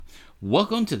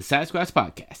Welcome to the Sasquatch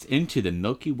Podcast, into the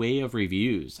Milky Way of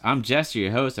reviews. I'm Jester,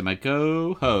 your host, and my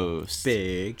co-host,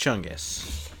 Big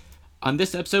Chungus. On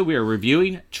this episode, we are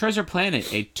reviewing Treasure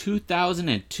Planet, a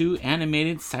 2002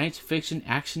 animated science fiction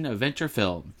action adventure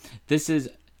film. This is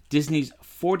Disney's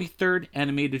 43rd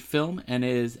animated film and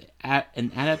is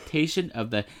an adaptation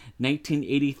of the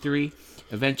 1983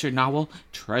 adventure novel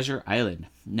Treasure Island.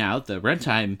 Now, the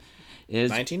runtime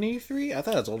is 1983? I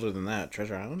thought it was older than that.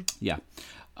 Treasure Island? Yeah.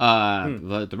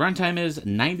 The runtime is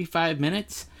 95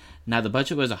 minutes. Now the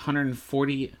budget was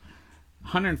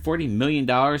 $140 million,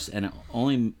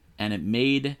 and it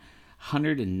made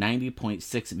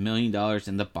 $190.6 million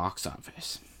in the box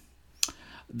office.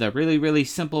 The really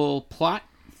simple plot: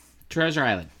 Treasure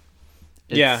Island.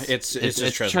 It's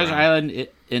just Treasure Island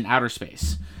in outer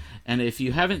space. And if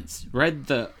you haven't read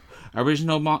the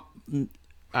original manga,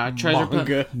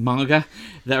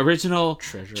 the original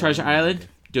Treasure Island.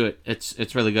 Do it.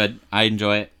 It's really good. I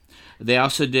enjoy it. They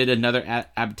also did another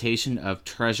adaptation of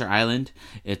Treasure Island.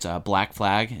 It's a Black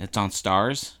Flag. It's on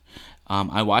Stars.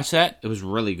 I watched that. It was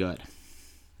really good.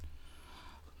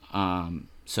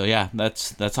 So yeah,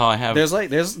 that's all I have.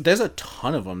 There's a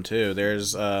ton of them too.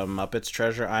 There's Muppets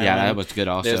Treasure Island. Yeah, that was good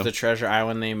also. There's the Treasure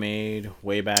Island they made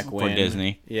way back when for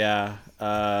Disney. Yeah.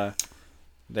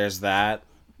 There's that.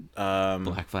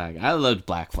 Black Flag. I loved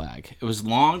Black Flag. It was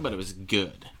long, but it was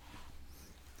good.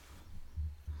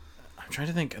 I'm trying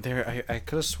to think. I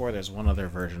could have swore there's one other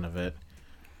version of it.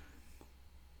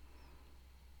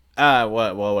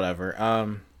 Whatever. I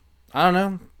don't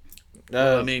know.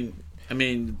 I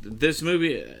mean, this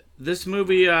movie.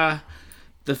 The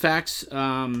facts.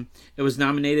 It was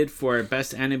nominated for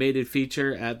Best Animated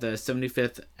Feature at the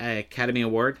 75th Academy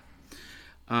Award.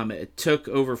 It took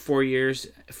over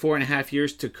 4.5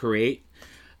 years to create.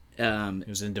 It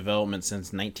was in development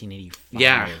since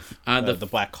 1985. Yeah, the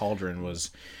Black Cauldron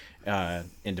was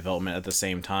in development at the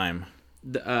same time.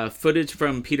 The footage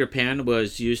from Peter Pan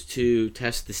was used to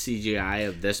test the CGI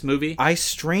of this movie. I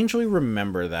strangely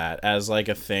remember that as like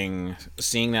a thing.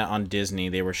 Seeing that on Disney,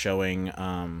 they were showing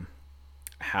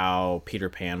how Peter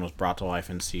Pan was brought to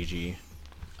life in CG.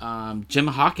 Jim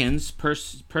Hawkins'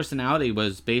 personality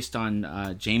was based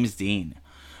on James Dean,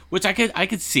 which I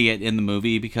could see it in the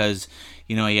movie because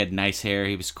he had nice hair,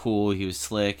 he was cool, he was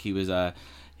slick, he was a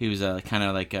kind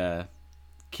of like a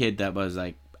kid that was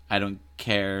like, I don't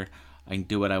care, I can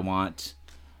do what I want,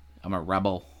 I'm a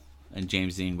rebel. And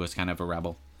James Dean was kind of a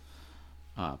rebel,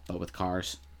 but with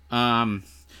cars.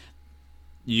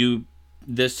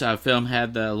 This film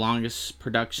had the longest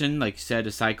production, like you said,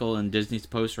 a cycle in Disney's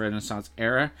post-Renaissance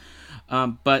era.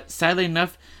 But sadly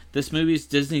enough, this movie is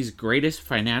Disney's greatest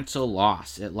financial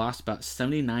loss. It lost about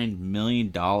 $79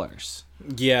 million.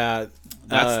 Yeah.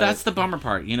 That's the bummer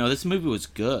part. This movie was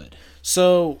good.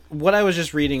 So, what I was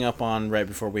just reading up on right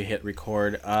before we hit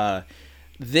record,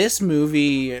 this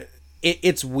movie,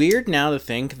 it's weird now to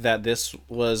think that this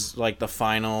was like the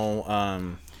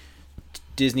final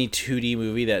Disney 2D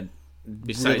movie that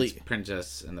besides really,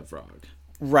 Princess and the Frog.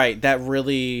 Right, that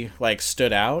really like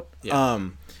stood out. Yeah.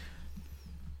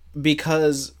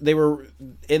 Because they were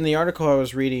in the article I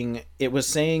was reading, it was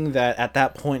saying that at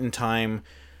that point in time,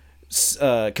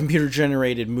 computer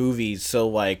generated movies, so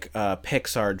like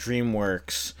Pixar,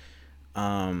 DreamWorks,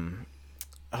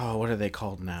 what are they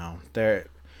called now? They're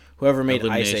whoever made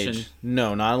Ice Age.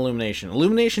 No, not Illumination.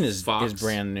 Illumination is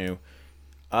brand new.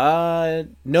 No,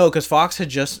 because Fox had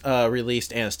just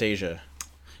released Anastasia.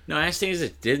 No, Anastasia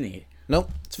is Disney. Nope,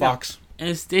 it's Fox. No,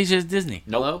 Anastasia is Disney.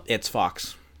 Nope, Hello? it's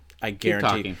Fox. I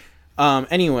guarantee. Keep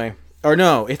talking. Anyway, or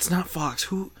no, it's not Fox.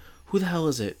 Who the hell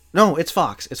is it? No, it's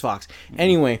Fox. It's Fox. Mm-hmm.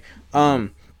 Anyway,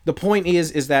 the point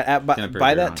is that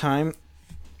by that time,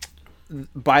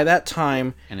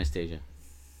 Anastasia.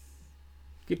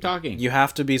 Keep talking. You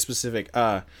have to be specific.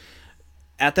 At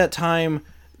that time,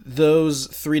 those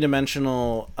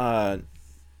three-dimensional, I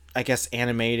guess,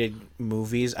 animated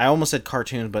movies, I almost said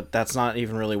cartoons, but that's not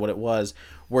even really what it was,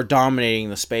 were dominating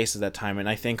the space at that time. And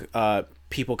I think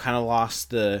people kind of lost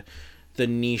the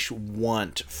niche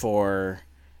want for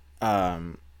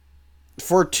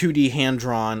 2D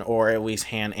hand-drawn or at least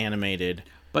hand-animated.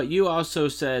 But you also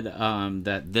said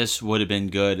that this would have been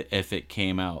good if it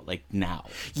came out, like, now.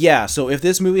 Yeah, so if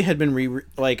this movie had been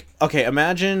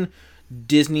imagine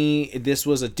Disney, this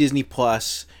was a Disney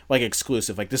Plus, like,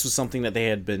 exclusive. Like, this was something that they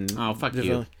had been... Oh, fuck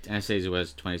you. Anastasia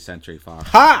was 20th Century Fox.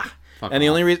 Ha! Fuck and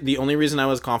off. The only reason I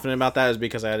was confident about that is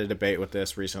because I had a debate with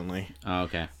this recently. Oh,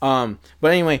 okay. But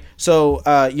anyway,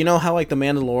 so, you know how, like, The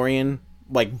Mandalorian,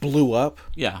 like, blew up?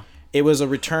 Yeah. it was a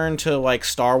return to like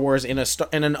Star Wars in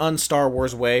an un-Star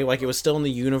Wars way. Like it was still in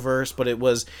the universe, but it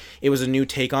was a new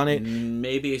take on it.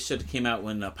 Maybe it should have came out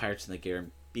when Pirates of the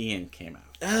Caribbean came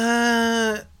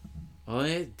out. Well,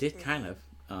 it did kind of.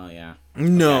 Oh yeah.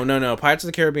 No. Pirates of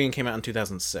the Caribbean came out in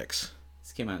 2006.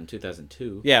 This came out in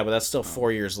 2002. Yeah, but that's still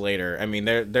 4 years later. I mean,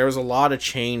 there was a lot of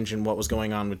change in what was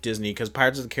going on with Disney because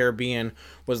Pirates of the Caribbean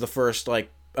was the first like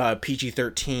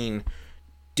PG-13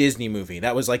 Disney movie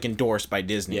that was like endorsed by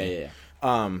Disney.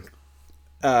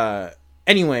 Yeah.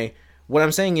 Anyway, what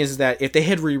I'm saying is that if they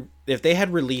had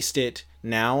released it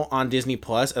now on Disney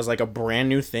Plus as like a brand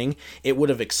new thing, it would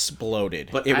have exploded.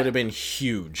 But it would have been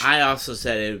huge. I also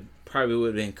said it probably would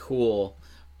have been cool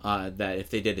that if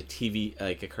they did a TV,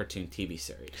 like a cartoon TV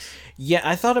series. Yeah,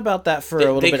 I thought about that for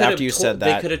a little bit after you said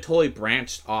that. They could have totally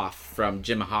branched off from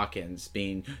Jim Hawkins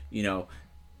being, you know,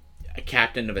 a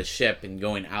captain of a ship and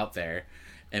going out there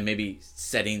and maybe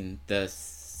setting the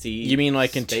sea. You mean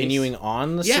like continuing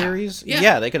on the series?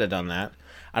 Yeah, they could have done that.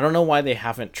 I don't know why they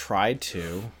haven't tried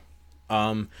to.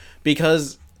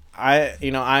 Because I'm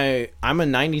a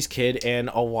 90s kid, and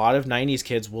a lot of 90s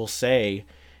kids will say,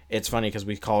 it's funny because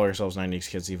we call ourselves 90s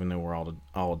kids even though we're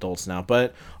all adults now,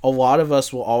 but a lot of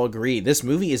us will all agree this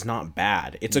movie is not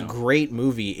bad. It's a great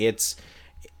movie. It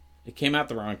came out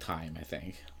the wrong time, I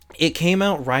think. It came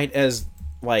out right as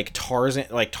like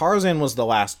Tarzan was the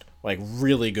last like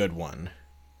really good one.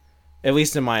 At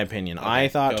least in my opinion. Okay, I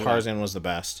thought Tarzan was the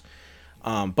best.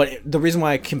 But the reason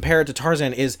why I compare it to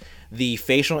Tarzan is the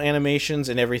facial animations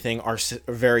and everything are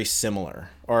very similar,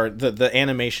 or the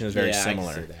animation is very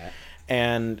similar. I can see that.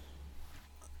 And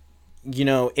you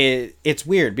know, it's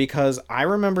weird because I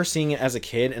remember seeing it as a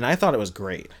kid and I thought it was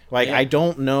great. Like I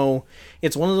don't know,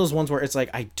 it's one of those ones where it's like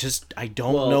I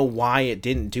don't know why it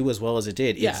didn't do as well as it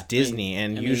did. It's Disney,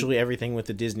 and usually everything with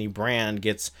the Disney brand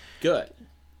gets good.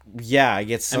 Yeah, I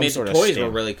get some sort of. The toys were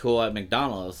really cool at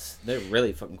McDonald's. They're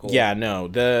really fucking cool. Yeah, no.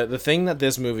 The thing that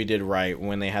this movie did right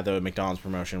when they had the McDonald's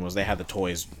promotion was they had the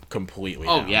toys completely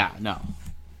down. Yeah, no.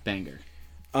 Banger.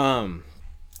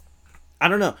 I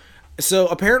don't know. So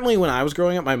apparently when I was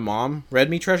growing up, my mom read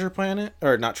me Treasure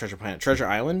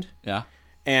Island. Yeah.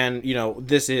 And, you know,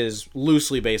 this is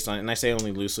loosely based on it, and I say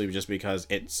only loosely just because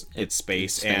it's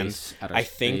space, and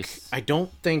I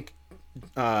don't think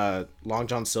Long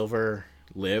John Silver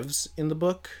lives in the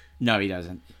book. No, he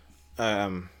doesn't.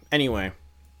 Anyway,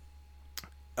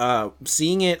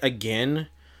 seeing it again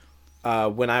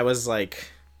when I was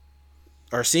like,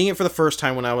 or seeing it for the first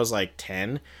time when I was like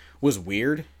 10 was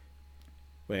weird.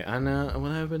 Wait, I know,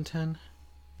 would I have been 10?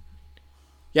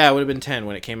 Yeah, I would have been 10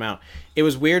 when it came out. It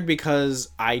was weird because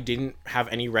I didn't have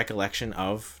any recollection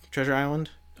of Treasure Island.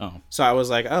 Oh. So I was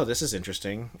like, oh, this is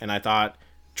interesting. And I thought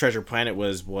Treasure Planet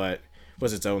was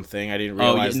its own thing. I didn't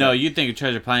realize you'd think of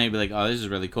Treasure Planet and be like, oh, this is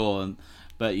really cool,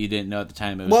 but you didn't know at the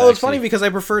time it was. Well, it's funny because I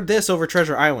preferred this over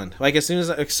Treasure Island. Like as soon as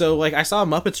I saw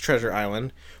Muppets Treasure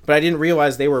Island, but I didn't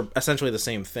realize they were essentially the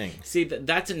same thing. See,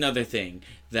 that's another thing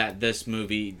that this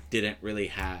movie didn't really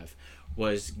have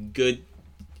was good.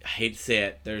 I hate to say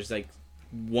it. There's like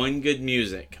one good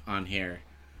music on here,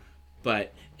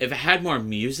 but if it had more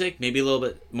music, maybe a little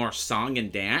bit more song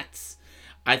and dance,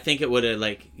 I think it would have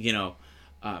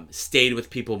stayed with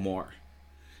people more.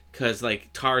 Because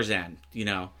like Tarzan,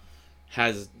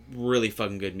 has really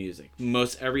fucking good music.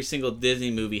 Most every single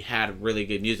Disney movie had really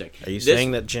good music. Are you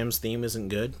saying that Jim's theme isn't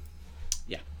good?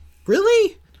 Yeah.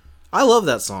 Really? I love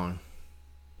that song.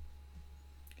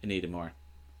 It needed more.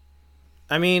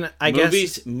 I mean, I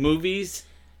guess movies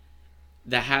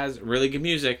that has really good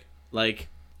music, like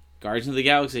Guardians of the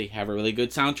Galaxy, have a really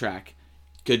good soundtrack.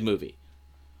 Good movie.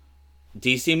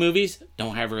 DC movies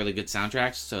don't have really good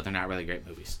soundtracks, so they're not really great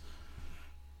movies.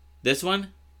 This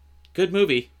one, good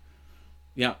movie.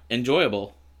 Yeah,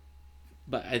 enjoyable.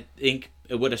 But I think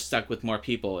it would have stuck with more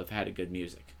people if it had a good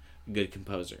music, a good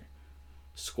composer,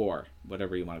 score,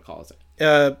 whatever you want to call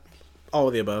it. All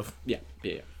of the above. Yeah.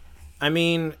 I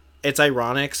mean, it's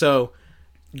ironic. So,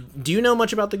 do you know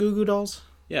much about the Goo Goo Dolls?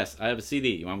 Yes, I have a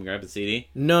CD. You want me to grab the CD?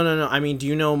 No. I mean, do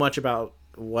you know much about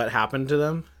what happened to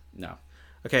them? No.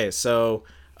 Okay, so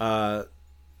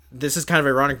this is kind of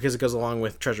ironic because it goes along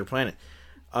with Treasure Planet.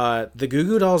 The Goo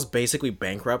Goo Dolls basically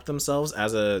bankrupt themselves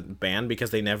as a band because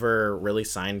they never really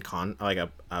signed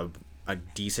a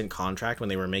decent contract when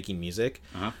they were making music.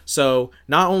 Uh-huh. So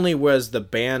not only was the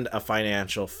band a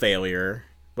financial failure,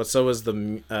 but so was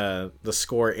the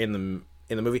score in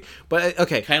the movie. But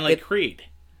okay, kind of like Creed,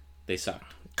 they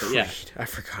sucked. Creed, yeah, I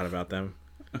forgot about them.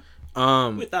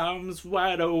 With arms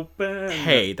wide open.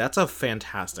 Hey, that's a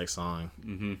fantastic song.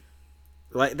 Mm-hmm.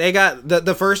 Like they got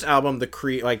the first album, the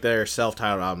Creed, like their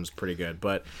self-titled album is pretty good,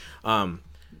 but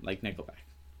like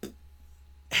Nickelback.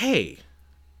 Hey,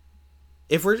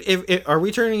 if are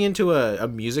we turning into a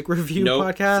music review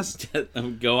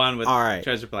podcast? Go on with All right.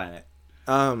 Treasure Planet.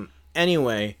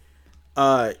 Anyway,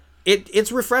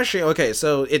 it's refreshing. Okay,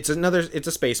 so it's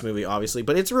a space movie, obviously,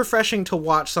 but it's refreshing to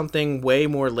watch something way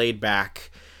more laid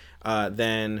back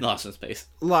than Lost in Space.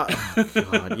 Oh,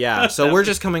 God, yeah. So we're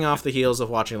just coming off the heels of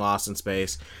watching Lost in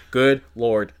Space. Good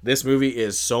Lord, this movie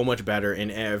is so much better in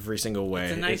every single way.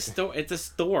 It's a nice story. It's a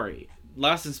story.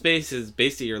 Lost in Space is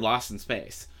basically you're lost in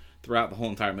space throughout the whole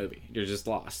entire movie. You're just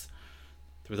lost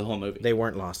through the whole movie. They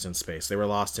weren't lost in space. They were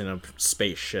lost in a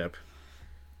spaceship.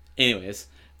 Anyways,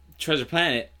 Treasure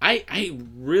Planet. I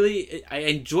really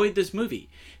enjoyed this movie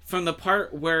from the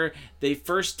part where they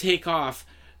first take off.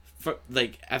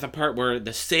 Like at the part where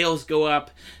the sails go up,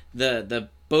 the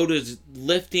boat is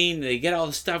lifting, they get all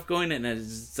the stuff going, and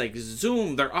it's like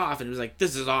zoom, they're off, and it was like,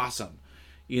 this is awesome,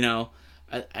 you know.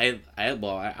 I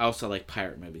also like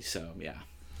pirate movies, so yeah.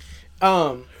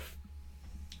 I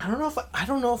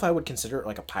don't know if I would consider it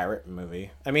like a pirate movie.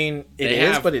 I mean, it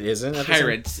is, but it isn't.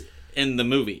 Pirates in the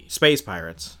movie. Space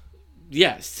pirates.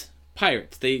 Yes,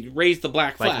 pirates. They raised the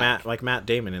black flag. Like Matt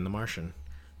Damon in The Martian.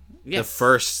 Yes. The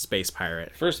first space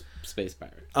pirate. First space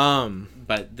pirate.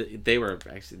 But they were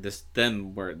actually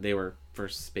they were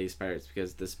first space pirates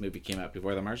because this movie came out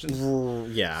before The Martians.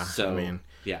 Yeah. So I mean,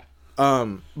 yeah.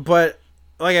 But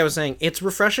like I was saying, it's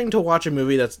refreshing to watch a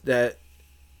movie that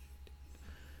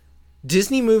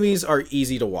Disney movies are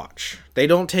easy to watch. They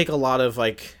don't take a lot of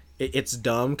like. It's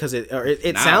dumb because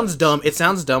it sounds dumb. It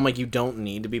sounds dumb, like you don't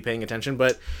need to be paying attention.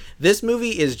 But this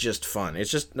movie is just fun. It's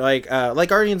just like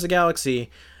Guardians of the Galaxy.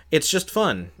 It's just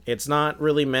fun. It's not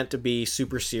really meant to be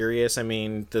super serious. I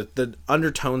mean, the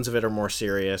undertones of it are more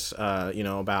serious.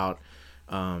 About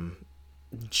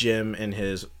Jim and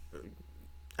his,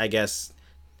 I guess,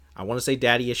 I want to say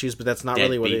daddy issues, but that's not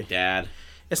really what Deadbeat dad.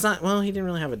 It's not. Well, he didn't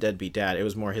really have a deadbeat dad. It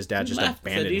was more his dad just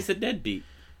abandoned him. He's a deadbeat.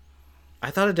 I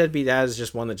thought a deadbeat dad is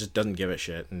just one that just doesn't give a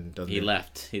shit and doesn't. He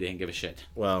left. He didn't give a shit.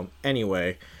 Well,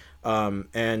 anyway,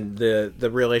 and the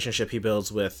relationship he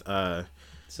builds with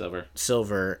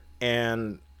Silver,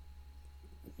 and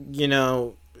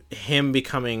him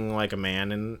becoming like a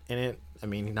man in it. I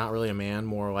mean, not really a man,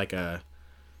 more like a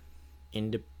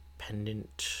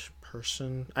independent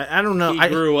person. I don't know. He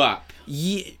grew up.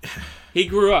 Yeah. He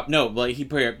grew up. No, but he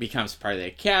becomes part of the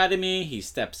academy. He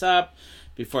steps up.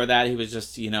 Before that, he was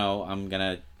just, I'm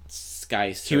gonna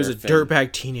sky surf. He was a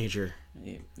dirtbag teenager.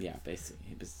 Yeah, basically,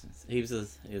 he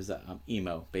was a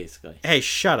emo, basically. Hey,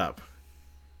 shut up.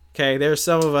 Okay, there's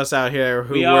some of us out here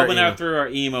who we all went out through our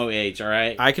emo age. All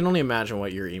right. I can only imagine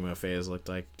what your emo phase looked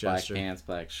like. Jester. Black pants,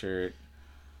 black shirt.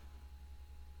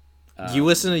 You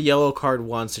listen to Yellow Card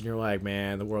once, and you're like,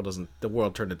 man, the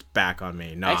world turned its back on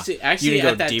me. Nah, actually,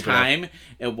 at that time,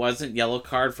 it wasn't Yellow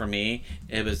Card for me.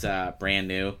 It was brand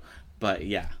new. But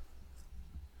yeah,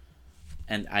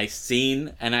 and I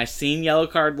seen Yellow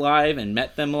Card live and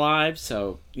met them live.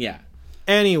 So yeah.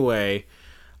 Anyway,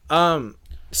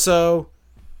 so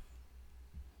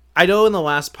I know in the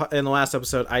last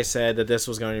episode I said that this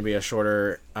was going to be a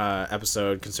shorter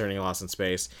episode concerning Lost in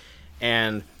Space,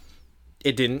 and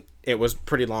it didn't. It was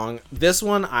pretty long. This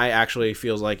one I actually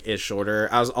feels like is shorter,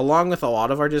 as along with a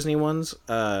lot of our Disney ones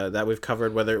that we've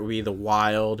covered, whether it be The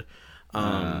Wild.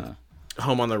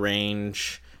 Home on the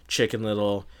Range, Chicken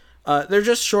Little. They're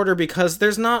just shorter because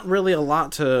there's not really a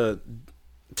lot to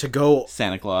go.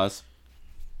 Santa Claus.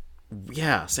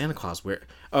 Yeah, Santa Claus.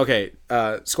 Okay,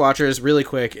 Squatchers, really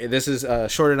quick. This is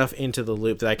short enough into the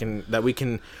loop that we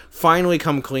can finally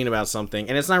come clean about something,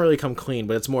 and it's not really come clean,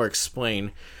 but it's more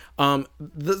explain.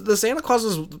 The Santa Claus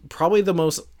is probably the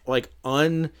most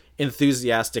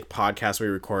unenthusiastic podcast we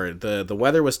recorded. The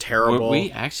weather was terrible. Were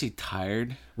we actually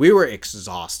tired? We were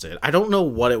exhausted. I don't know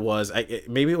what it was.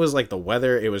 Maybe it was like the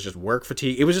weather. It was just work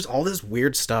fatigue. It was just all this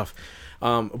weird stuff.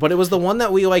 But it was the one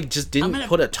that we just didn't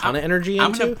put a ton of energy into.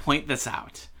 I'm going to point this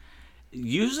out.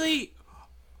 Usually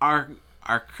our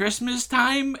Christmas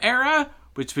time era,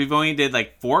 which we've only did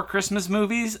 4 Christmas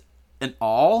movies in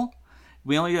all,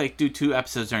 we only do 2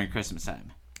 episodes during Christmas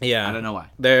time. Yeah, I don't know why.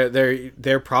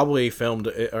 They're probably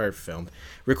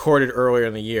recorded earlier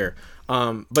in the year.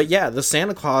 But yeah, the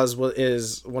Santa Claus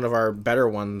is one of our better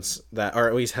ones or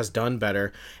at least has done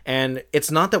better. And it's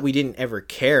not that we didn't ever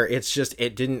care. It's just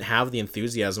it didn't have the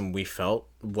enthusiasm we felt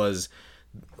was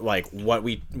what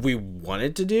we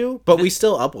wanted to do. But we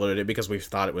still uploaded it because we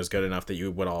thought it was good enough that you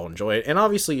would all enjoy it, and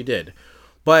obviously you did.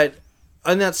 But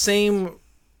in that same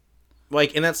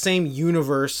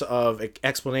universe of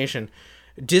explanation,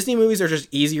 Disney movies are just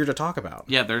easier to talk about.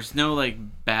 Yeah, there's no like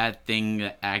bad thing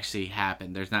that actually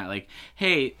happened. There's not like,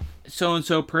 hey, so and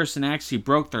so person actually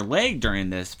broke their leg during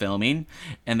this filming,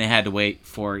 and they had to wait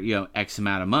for X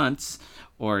amount of months,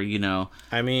 or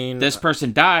I mean, this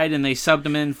person died and they subbed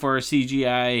them in for a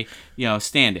CGI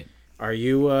stand-in. Are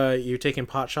you taking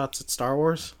pot shots at Star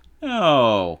Wars?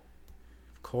 No,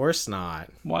 Of course not.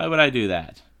 why would I do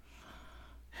that?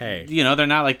 Hey, They're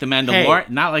not like the Mandalorian,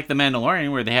 not like the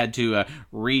Mandalorian where they had to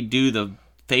redo the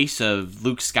face of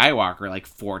Luke Skywalker like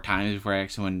 4 times before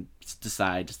everyone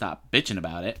decided to stop bitching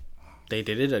about it. they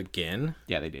did it again?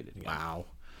 Yeah, they did it again.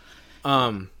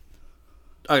 Wow.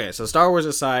 Okay, so Star Wars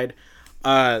aside,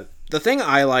 the thing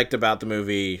I liked about the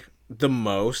movie the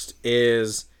most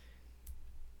is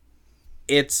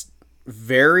it's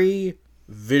very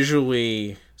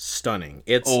visually stunning.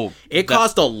 It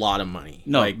cost a lot of money.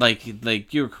 No,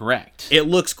 like you're correct. It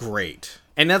looks great,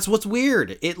 and that's what's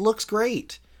weird. It looks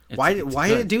great. Why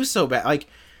did it do so bad? Like,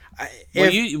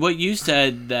 what you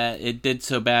said that it did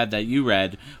so bad that you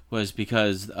read was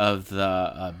because of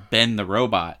the Ben the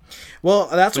robot. Well,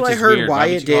 that's what I heard. Weird. Why Why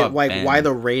would it you call did, it like Ben? why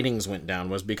the ratings went down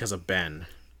was because of Ben.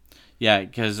 Yeah,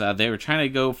 because they were trying to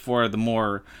go for the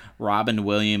more Robin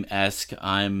Williams-esque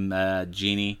I'm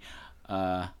Genie,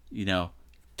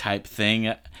 type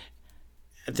thing.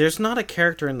 There's not a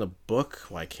character in the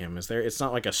book like him, is there? It's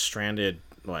not like a stranded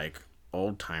like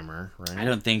old timer, right? I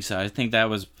don't think so. I think that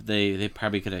was they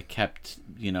probably could have kept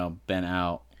Ben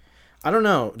out. I don't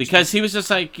know, Because he was just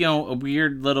like, a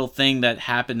weird little thing that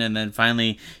happened, and then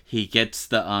finally he gets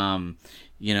the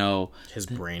his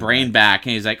brain back,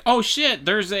 and he's like, "Oh shit,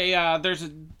 there's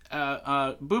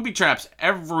booby traps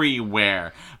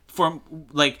everywhere." From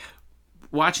like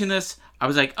watching this, I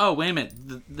was like, "Oh, wait a minute.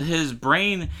 His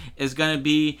brain is going to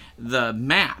be the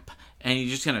map, and you're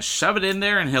just going to shove it in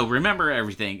there and he'll remember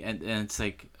everything." And it's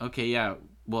like, "Okay, yeah.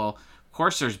 Well, of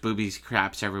course there's booby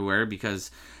traps everywhere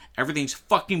because everything's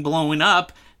fucking blowing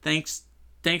up. Thanks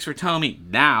for telling me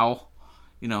now."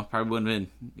 Probably wouldn't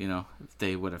have been, if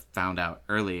they would have found out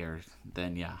earlier,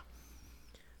 then yeah.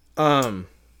 I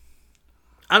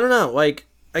don't know. Like,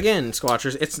 again,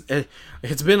 Squatchers,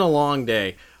 it's been a long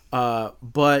day,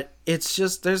 but it's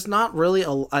just there's not really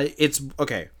it's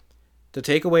okay. To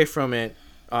take away from it,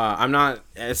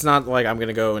 it's not like I'm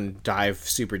gonna go and dive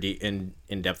super deep in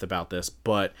depth about this,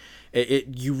 but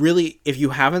you really, if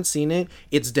you haven't seen it,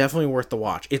 it's definitely worth the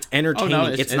watch. It's entertaining. Oh,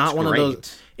 no, it's not one great. of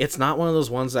those. It's not one of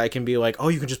those ones that I can be like, oh,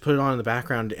 you can just put it on in the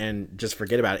background and just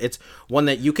forget about it. It's one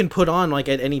that you can put on like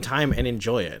at any time and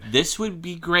enjoy it. This would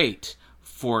be great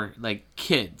for like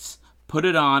kids. Put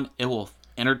it on; it will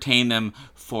entertain them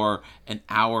for an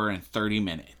hour and 30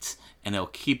 minutes, and it'll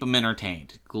keep them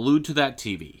entertained, glued to that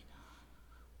TV.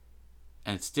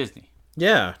 And it's Disney.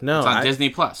 Yeah, no, It's on Disney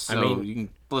Plus, so you can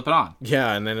flip it on.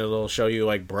 Yeah, and then it'll show you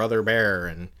like Brother Bear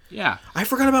and Yeah. I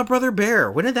forgot about Brother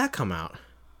Bear. When did that come out?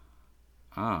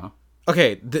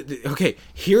 Okay, okay.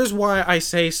 Here's why I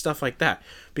say stuff like that,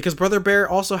 because Brother Bear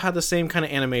also had the same kind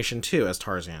of animation too as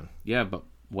Tarzan. Yeah, but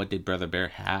what did Brother Bear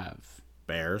have?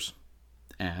 Bears.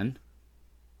 And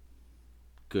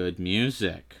good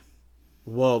music.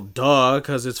 Well, duh,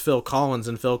 because it's Phil Collins,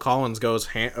 and Phil Collins goes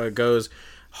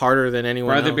harder than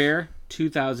anyone Brother else. Bear,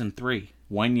 2003,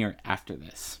 1 year after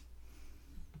this.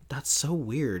 That's so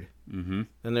weird. Mm-hmm.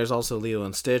 And there's also Lilo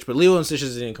and Stitch, but Lilo and Stitch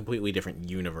is in a completely different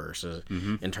universe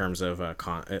in terms of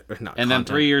Then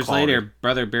 3 years quality. later,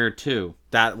 Brother Bear 2.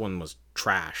 That one was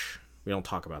trash. We don't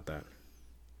talk about that.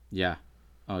 Yeah.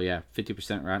 Oh, yeah.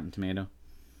 50% Rotten Tomato.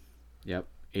 Yep.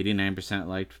 89%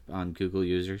 liked on Google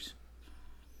users.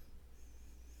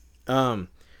 Anyways,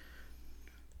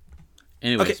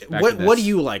 Okay, what do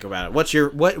you like about it? What's your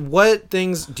what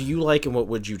things do you like, and what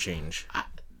would you change?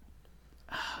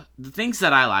 The things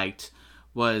that I liked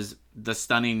was the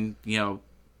stunning,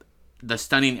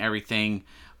 everything.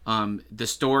 The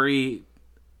story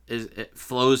it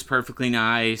flows perfectly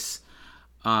nice.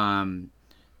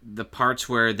 The parts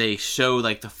where they show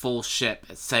like the full ship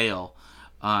at sail.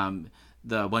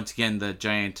 Once again the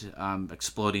giant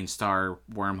exploding star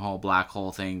wormhole black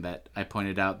hole thing that I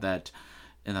pointed out that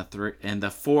in the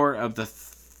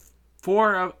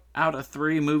four out of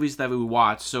 3 movies that we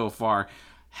watched so far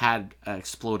had an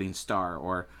exploding star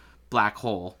or black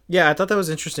hole. Yeah, I thought that was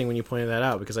interesting when you pointed that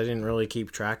out, because I didn't really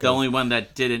keep track The of only one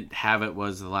that didn't have it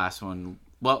was the last one.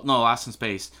 Well, no, Lost in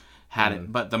Space had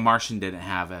it, but The Martian didn't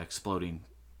have an exploding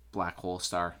black hole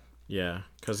star. Yeah,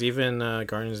 because even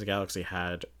Guardians of the Galaxy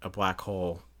had a black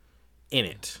hole in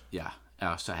it. Yeah, I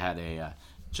also had a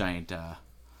giant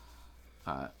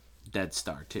dead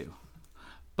star too.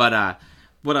 But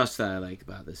what else did I like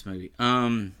about this movie?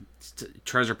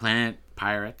 Treasure Planet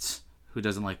pirates who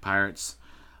doesn't like pirates.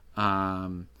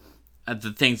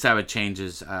 The things I would change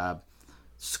is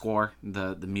score,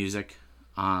 the music.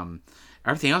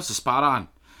 Everything else is spot on.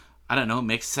 I don't know, it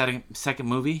makes second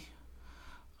movie.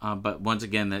 But once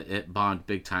again, it bombed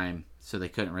big time, so they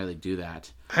couldn't really do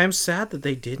that. I'm sad that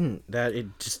they didn't. That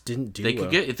it just didn't do. They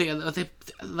could get they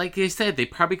like they said, they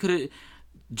probably could have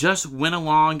just went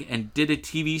along and did a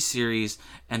TV series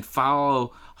and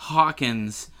follow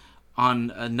Hawkins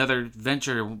on another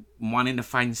venture wanting to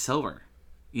find silver.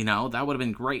 You know, that would have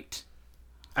been great.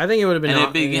 I think it would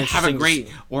have been, have a great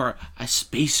or a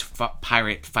space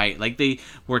pirate fight, like they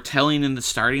were telling in the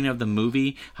starting of the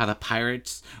movie how the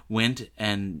pirates went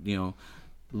and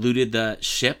looted the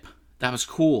ship. That was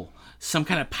cool. Some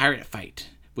kind of pirate fight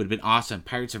would have been awesome.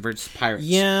 Pirates versus pirates.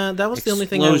 Yeah, that was the only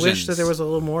thing I wish that there was a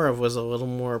little more of, was a little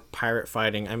more pirate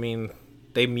fighting. I mean,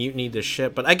 they mutinied the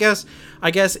ship, but I guess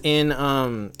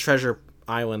in Treasure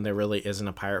Island there really isn't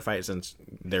a pirate fight since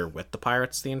they're with the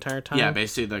pirates the entire time. Yeah,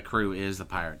 basically the crew is the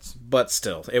pirates. But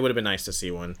still, it would have been nice to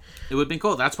see one. It would have been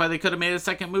cool. That's why they could have made a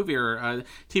second movie or a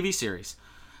TV series,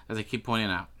 as I keep pointing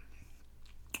out.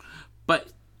 But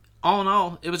all in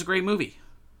all, it was a great movie.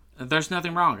 There's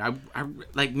nothing wrong. I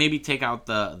like maybe take out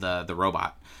the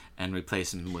robot and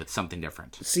replace him with something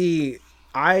different. See,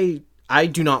 I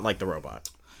do not like the robot.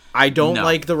 I don't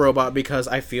like the robot because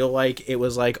I feel like it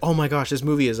was like, oh my gosh, this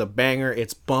movie is a banger.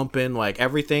 It's bumping, like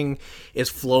everything is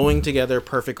flowing together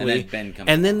perfectly. And then Ben comes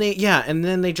along. And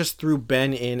then they just threw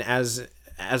Ben in as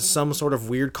some sort of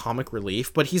weird comic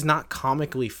relief, but he's not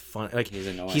comically fun. Like he's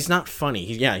annoying. He's not funny.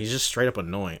 He's just straight up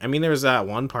annoying. I mean, there was that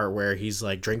one part where he's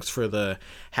like drinks for the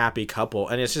happy couple,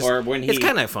 and it's just it's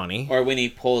kind of funny. Or when he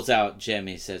pulls out Jim,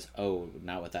 he says, "Oh,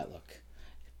 not with that look."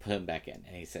 Put him back in,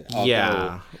 and he said,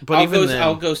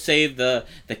 I'll go save the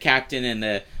captain and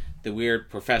the weird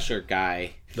professor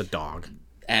guy, the dog,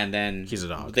 and then he's a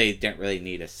dog. They didn't really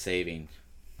need a saving.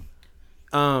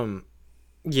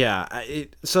 Yeah.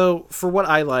 So for what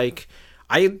I like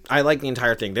the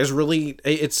entire thing. There's really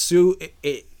it's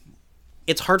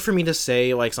hard for me to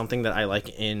say like something that I like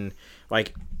in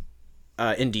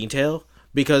detail,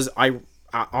 because I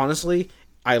honestly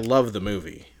I love the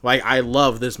movie. Like, I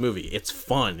love this movie. It's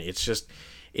fun. It's just,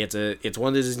 it's one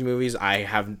of the Disney movies I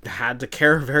have had to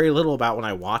care very little about when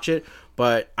I watch it,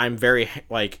 but I'm very,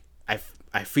 like,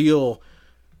 I feel,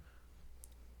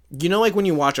 like when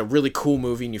you watch a really cool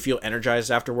movie and you feel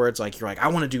energized afterwards, like, you're like, I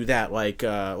want to do that. Like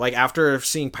after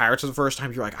seeing Pirates for the first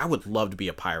time, you're like, I would love to be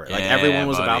a pirate. Like, everyone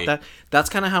was about that. That's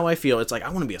kind of how I feel. It's like, I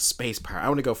want to be a space pirate. I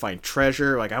want to go find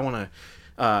treasure. Like, I want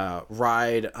to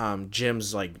ride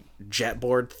Jim's, like,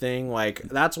 jetboard thing. Like,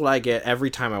 that's what I get every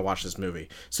time I watch this movie.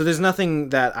 So there's nothing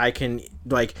that I can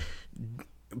like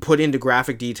put into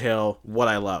graphic detail what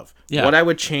I love. What I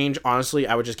would change, honestly,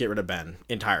 I would just get rid of Ben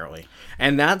entirely,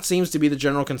 and that seems to be the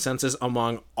general consensus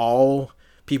among all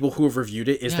people who have reviewed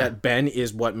it, is that Ben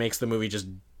is what makes the movie just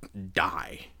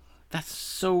die. That's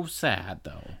so sad,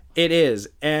 though. It is.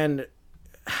 And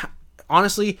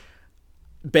honestly,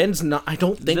 Ben's not. I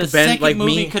don't think the Ben, second like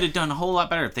movie me, could have done a whole lot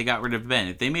better if they got rid of Ben.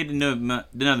 If they made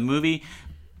another movie,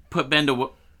 put Ben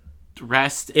to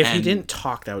rest. If he didn't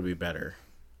talk, that would be better.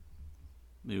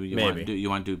 Maybe you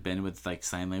want to do Ben with like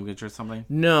sign language or something?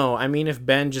 No, I mean if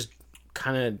Ben just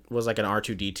kind of was like an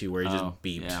R2-D2 where he just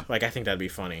beeped. Yeah. Like, I think that'd be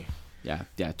funny. Yeah,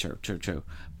 true.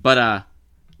 But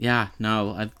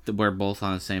we're both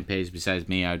on the same page. Besides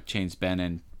me, I'd change Ben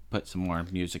and put some more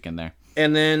music in there.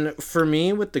 And then for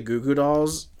me, with the Goo Goo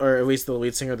Dolls, or at least the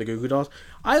lead singer of the Goo Goo Dolls,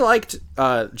 I liked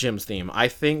Jim's theme. I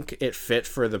think it fit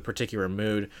for the particular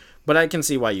mood, but I can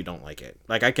see why you don't like it.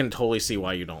 Like, I can totally see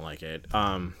why you don't like it.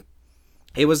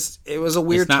 It was a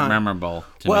weird time. It's not memorable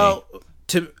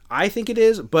to me. I think it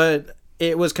is, but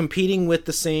it was competing with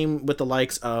the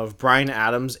likes of Bryan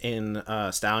Adams in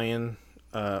Stallion,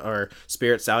 or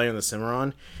Spirit Stallion the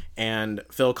Cimarron, and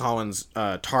Phil Collins'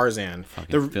 Tarzan.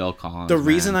 Phil Collins. The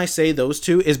reason I say those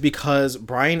two is because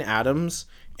Bryan Adams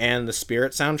and the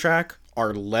Spirit soundtrack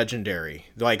are legendary.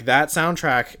 Like, that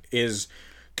soundtrack is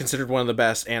considered one of the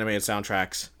best animated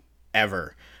soundtracks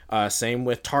ever. Same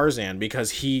with Tarzan,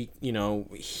 because he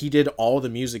did all the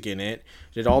music in it,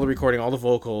 did all the recording, all the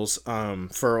vocals,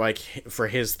 for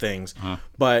his things.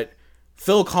 But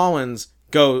Phil Collins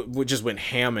just went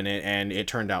ham in it, and it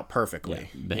turned out perfectly.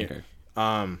 Yeah,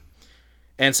 banger.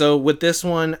 And so with this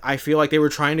one, I feel like they were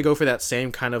trying to go for that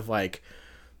same kind of like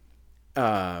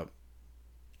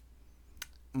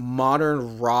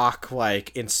modern rock,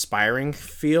 like inspiring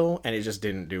feel, and it just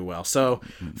didn't do well. So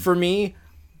for me,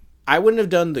 I wouldn't have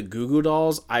done the Goo Goo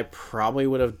Dolls. I probably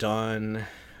would have done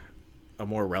a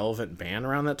more relevant band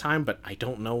around that time, but I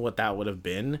don't know what that would have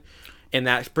been. in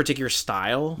that particular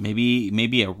style.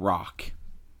 Maybe a rock.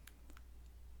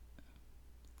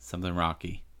 Something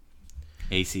rocky.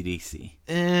 AC/DC.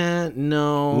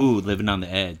 No. Ooh, Living on the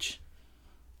Edge.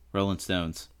 Rolling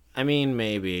Stones. I mean,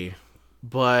 maybe,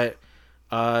 but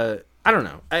I don't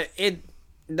know.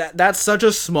 That's such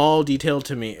a small detail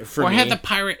to me. Or had the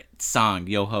pirate song,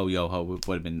 Yo Ho, Yo Ho, would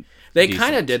have been. They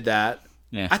kind of did that.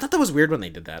 Yeah. I thought that was weird when they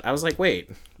did that. I was like,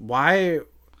 wait, why?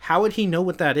 How would he know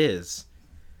what that is?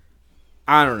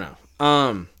 I don't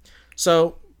know.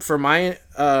 So for my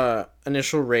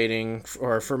initial rating,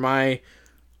 or for my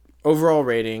overall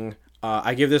rating,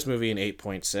 I give this movie an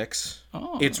 8.6.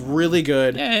 Oh. It's really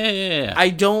good. Yeah.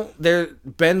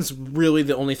 Ben's really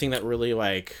the only thing that really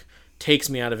like takes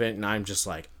me out of it, and I'm just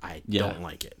like, I don't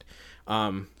like it.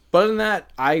 But other than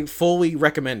that, I fully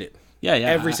recommend it. Yeah.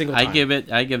 Every single time. I give it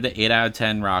 8 out of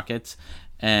 10 rockets.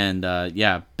 And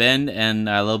Ben and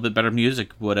a little bit better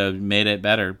music would have made it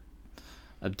better.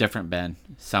 A different Ben,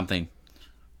 something,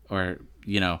 or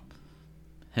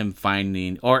him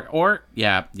finding or or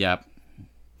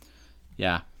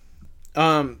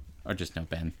just no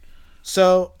Ben.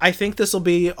 So I think this will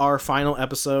be our final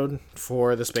episode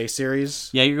for the space series.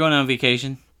 Yeah, you're going on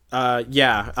vacation.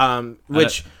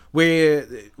 Which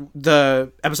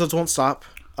the episodes won't stop.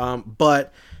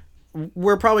 But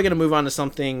we're probably gonna move on to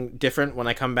something different when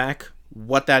I come back.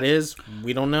 What that is,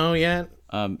 we don't know yet.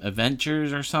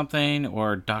 Adventures or something,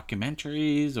 or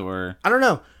documentaries, or I don't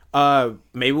know.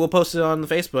 Maybe we'll post it on the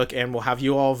Facebook and we'll have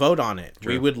you all vote on it.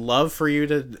 True. We would love for you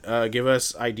to give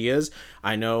us ideas.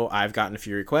 I know I've gotten a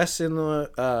few requests in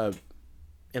the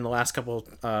last couple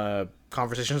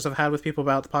conversations I've had with people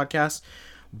about the podcast.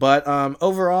 But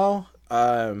overall,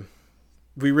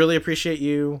 we really appreciate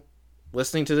you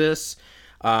listening to this.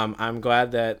 I'm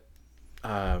glad that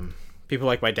people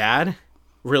like my dad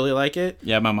really like it.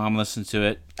 Yeah, my mom listens to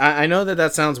it. I know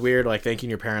that sounds weird, like thanking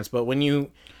your parents, but when you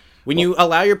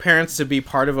allow your parents to be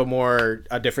part of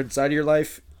a different side of your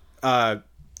life,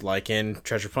 like in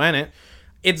Treasure Planet,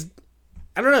 it's,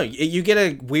 I don't know, you get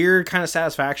a weird kind of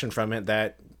satisfaction from it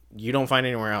that you don't find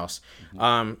anywhere else.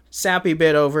 Sappy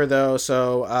bit over though,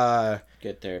 so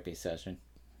good therapy session.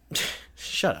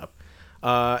 Shut up.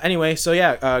 Anyway, so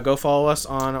yeah, go follow us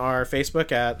on our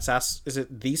Facebook at is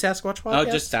it the Sasquatch Podcast?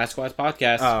 Oh, just Sasquatch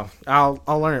Podcast. Oh,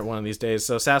 I'll learn it one of these days.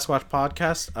 So Sasquatch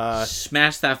Podcast.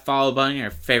 Smash that follow button on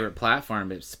your favorite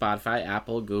platform. It's Spotify,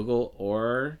 Apple, Google,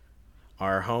 or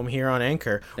our home here on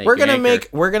Anchor. We're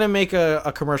gonna make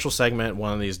a commercial segment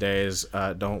one of these days.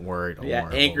 Don't worry.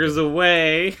 Anchor's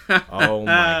away. Oh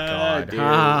my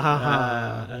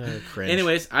god. Cringe.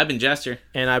 Anyways, I've been Jester.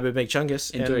 And I've been Big Chungus.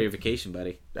 Enjoy your vacation,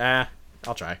 buddy.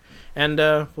 I'll try. And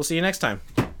we'll see you next time.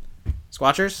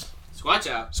 Squatchers. Squatch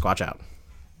out. Squatch out.